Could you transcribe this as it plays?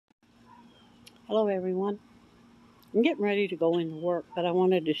Hello everyone. I'm getting ready to go into work, but I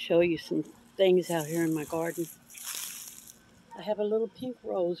wanted to show you some things out here in my garden. I have a little pink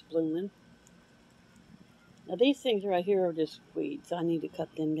rose blooming. Now these things right here are just weeds. I need to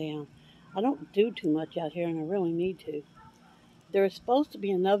cut them down. I don't do too much out here and I really need to. There is supposed to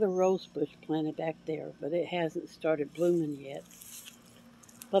be another rose bush planted back there, but it hasn't started blooming yet.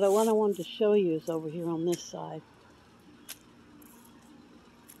 But what I wanted to show you is over here on this side.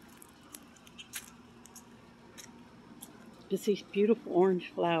 Just these beautiful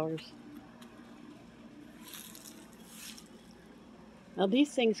orange flowers. Now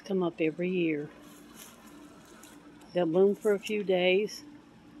these things come up every year. They'll bloom for a few days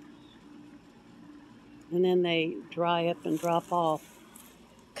and then they dry up and drop off,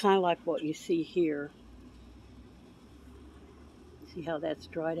 kind of like what you see here. See how that's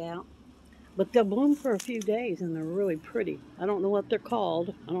dried out? But they'll bloom for a few days and they're really pretty. I don't know what they're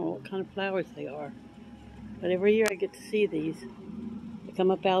called. I don't know what kind of flowers they are. But every year I get to see these. They come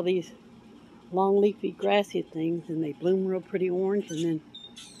up out of these long leafy grassy things and they bloom real pretty orange and then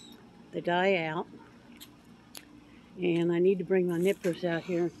they die out. And I need to bring my nippers out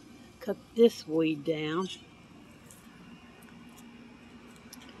here and cut this weed down.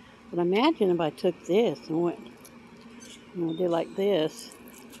 But imagine if I took this and went, did like this,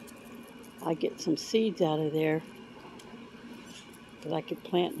 I get some seeds out of there that I could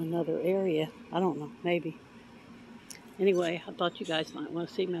plant in another area. I don't know, maybe. Anyway, I thought you guys might want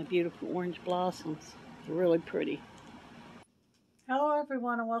to see my beautiful orange blossoms. They're really pretty. Hello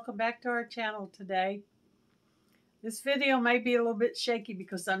everyone and welcome back to our channel today. This video may be a little bit shaky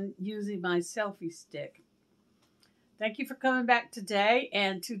because I'm using my selfie stick. Thank you for coming back today,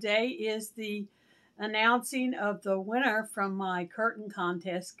 and today is the announcing of the winner from my curtain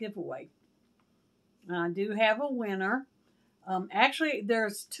contest giveaway. I do have a winner. Actually,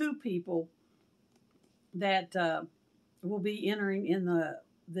 there's two people that will be entering in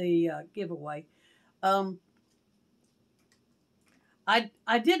the giveaway. I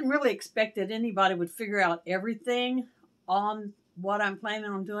didn't really expect that anybody would figure out everything on what I'm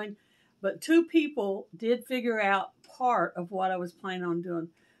planning on doing, but two people did figure out part of what I was planning on doing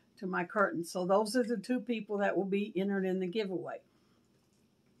to my curtain. So those are the two people that will be entered in the giveaway.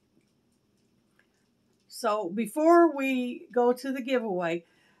 So before we go to the giveaway,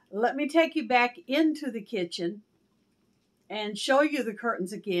 let me take you back into the kitchen and show you the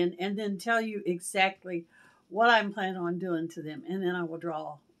curtains again and then tell you exactly what I'm planning on doing to them. And then I will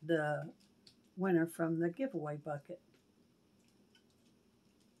draw the winner from the giveaway bucket.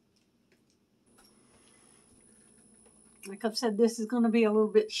 Like I've said, this is going to be a little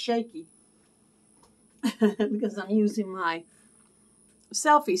bit shaky because I'm using my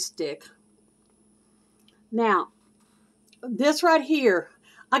selfie stick. Now, this right here,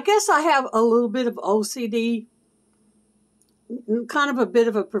 I guess I have a little bit of OCD, kind of a bit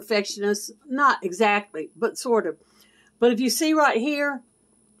of a perfectionist. Not exactly, but sort of. But if you see right here,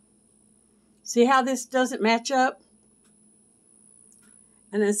 see how this doesn't match up?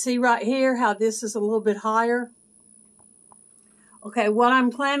 And then see right here how this is a little bit higher? Okay, what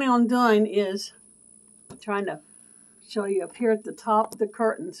I'm planning on doing is trying to show you up here at the top of the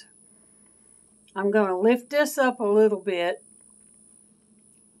curtains. I'm going to lift this up a little bit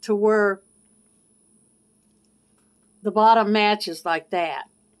to where the bottom matches like that.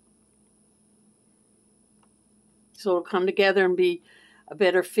 So it'll come together and be a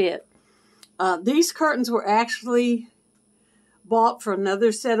better fit. These curtains were actually bought for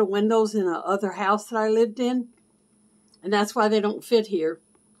another set of windows in another house that I lived in. And that's why they don't fit here.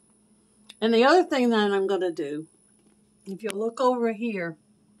 And the other thing that I'm going to do, if you look over here,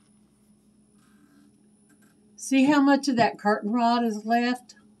 see how much of that curtain rod is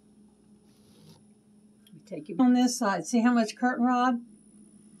left? Take you on this side. See how much curtain rod?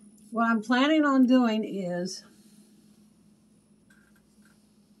 What I'm planning on doing is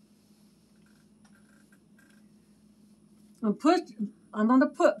I'm going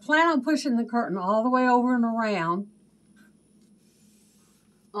to plan on pushing the curtain all the way over and around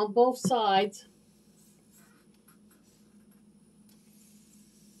on both sides.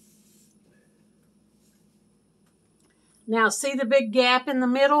 Now see the big gap in the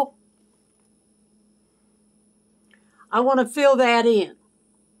middle? I want to fill that in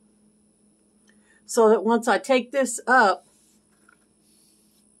so that once I take this up,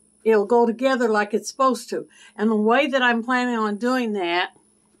 it'll go together like it's supposed to. And the way that I'm planning on doing that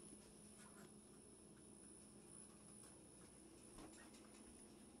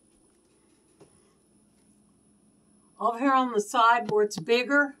over here on the side where it's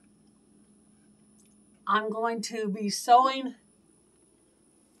bigger, I'm going to be sewing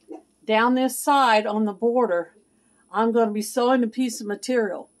down this side on the border, I'm going to be sewing a piece of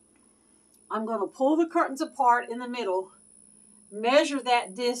material. I'm going to pull the curtains apart in the middle, measure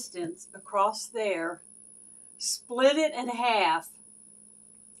that distance across there, split it in half.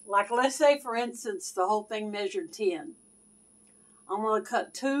 Like, let's say, for instance, the whole thing measured 10. I'm going to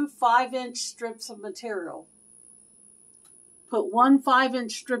cut 2 5-inch strips of material. Put 1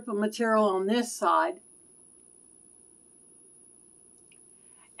 5-inch strip of material on this side.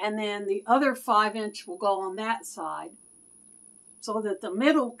 And then the other 5-inch will go on that side, so that the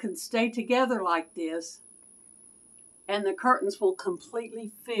middle can stay together like this, and the curtains will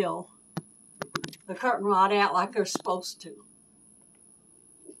completely fill the curtain rod out like they're supposed to.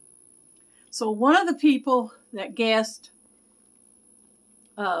 So one of the people that guessed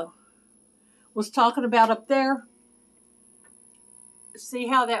was talking about up there. See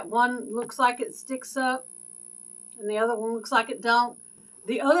how that one looks like it sticks up and the other one looks like it don't?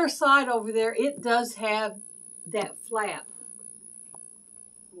 The other side over there, it does have that flap,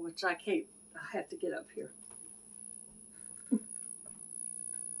 which I have to get up here.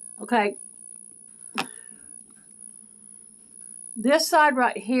 Okay. This side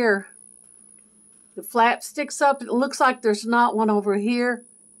right here, the flap sticks up. It looks like there's not one over here.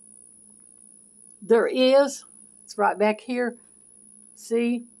 There is. It's right back here.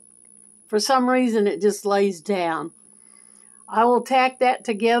 See? For some reason, it just lays down. I will tack that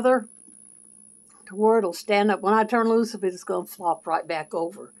together to where it'll stand up. When I turn loose of it, it's going to flop right back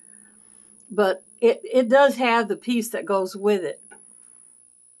over. But it does have the piece that goes with it.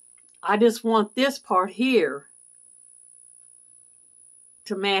 I just want this part here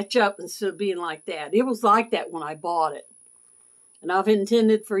to match up instead of being like that. It was like that when I bought it. And I've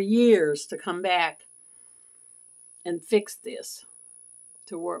intended for years to come back and fix this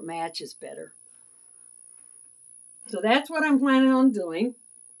to where it matches better. So that's what I'm planning on doing.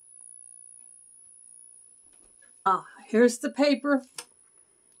 Here's the paper.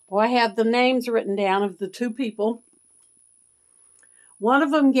 I have the names written down of the 2 people. One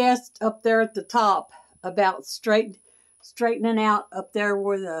of them guessed up there at the top about straightening out up there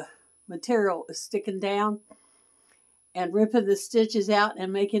where the material is sticking down and ripping the stitches out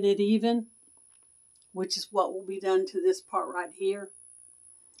and making it even, which is what will be done to this part right here.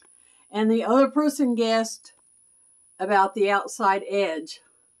 And the other person guessed about the outside edge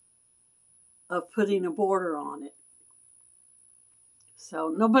of putting a border on it.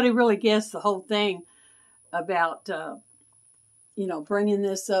 So nobody really guessed the whole thing about, bringing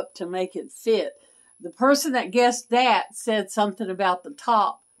this up to make it fit. The person that guessed that said something about the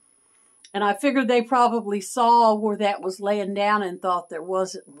top. And I figured they probably saw where that was laying down and thought there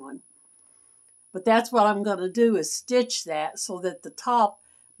wasn't one. But that's what I'm going to do, is stitch that so that the top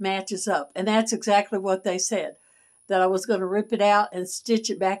matches up. And that's exactly what they said, that I was going to rip it out and stitch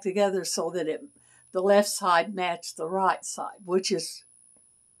it back together so that the left side matched the right side, which is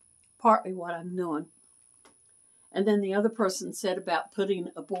partly what I'm doing. And then the other person said about putting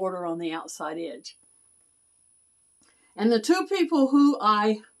a border on the outside edge. And the 2 people who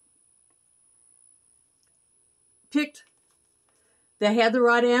I picked that had the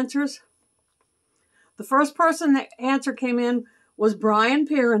right answers, the first person that answer came in was Brian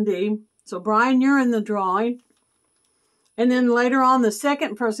Pirandy. So Brian, you're in the drawing. And then later on, the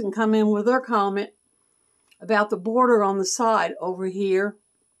second person come in with their comment about the border on the side over here.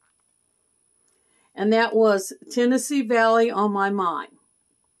 And that was Tennessee Valley on my mind.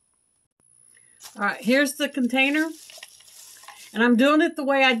 All right, here's the container. And I'm doing it the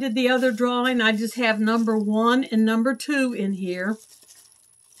way I did the other drawing. I just have number 1 and number 2 in here.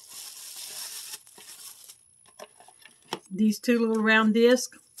 These 2 little round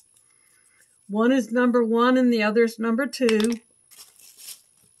discs. One is number 1 and the other is number 2.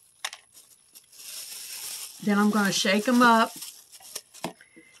 Then I'm going to shake them up.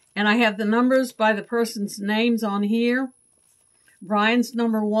 And I have the numbers by the person's names on here. Brian's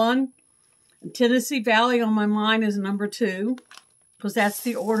number 1. And Tennessee Valley on my mind is number 2. Because that's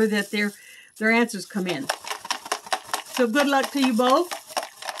the order that their answers come in. So good luck to you both.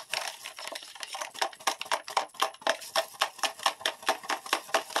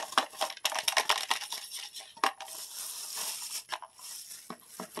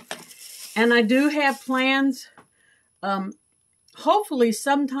 And I do have plans, hopefully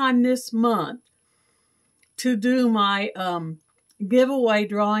sometime this month, to do my giveaway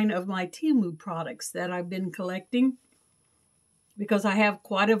drawing of my Temu products that I've been collecting. Because I have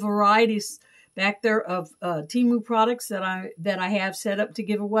quite a variety back there of Temu products that I have set up to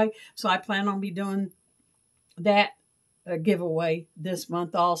give away. So I plan on be doing that giveaway this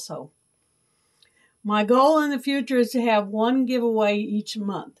month also. My goal in the future is to have one giveaway each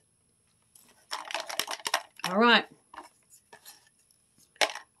month. All right.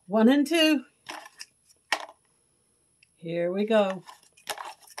 1 and 2. Here we go.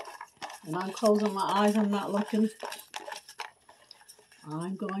 And I'm closing my eyes. I'm not looking.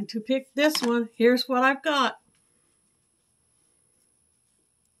 I'm going to pick this one. Here's what I've got.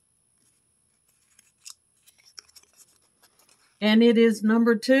 And it is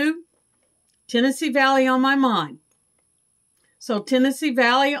number 2, Tennessee Valley on My Mind. So Tennessee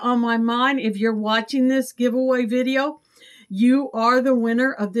Valley on My Mind, if you're watching this giveaway video, you are the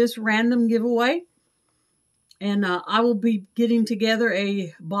winner of this random giveaway. And I will be getting together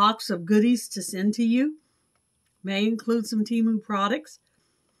a box of goodies to send to you. May include some Temu products.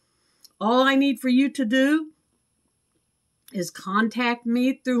 All I need for you to do is contact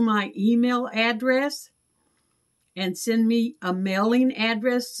me through my email address and send me a mailing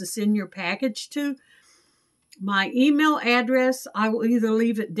address to send your package to. My email address, I will either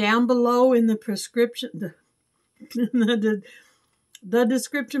leave it down below in the prescription, the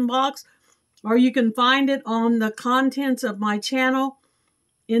description box, or you can find it on the contents of my channel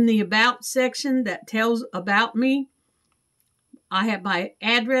in the About section that tells about me. I have my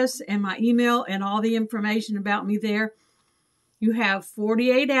address and my email and all the information about me there. You have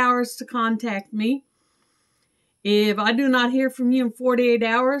 48 hours to contact me. If I do not hear from you in 48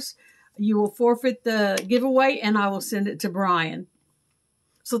 hours, you will forfeit the giveaway and I will send it to Brian.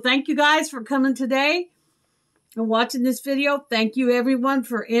 So thank you guys for coming today and watching this video. Thank you everyone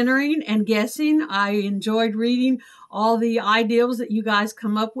for entering and guessing. I enjoyed reading all the ideas that you guys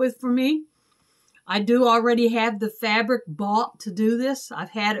come up with for me. I do already have the fabric bought to do this. I've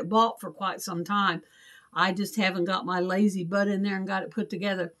had it bought for quite some time. I just haven't got my lazy butt in there and got it put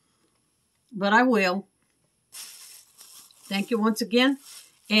together. But I will. Thank you once again.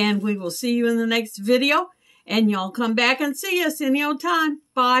 And we will see you in the next video. And y'all come back and see us any old time.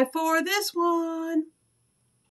 Bye for this one.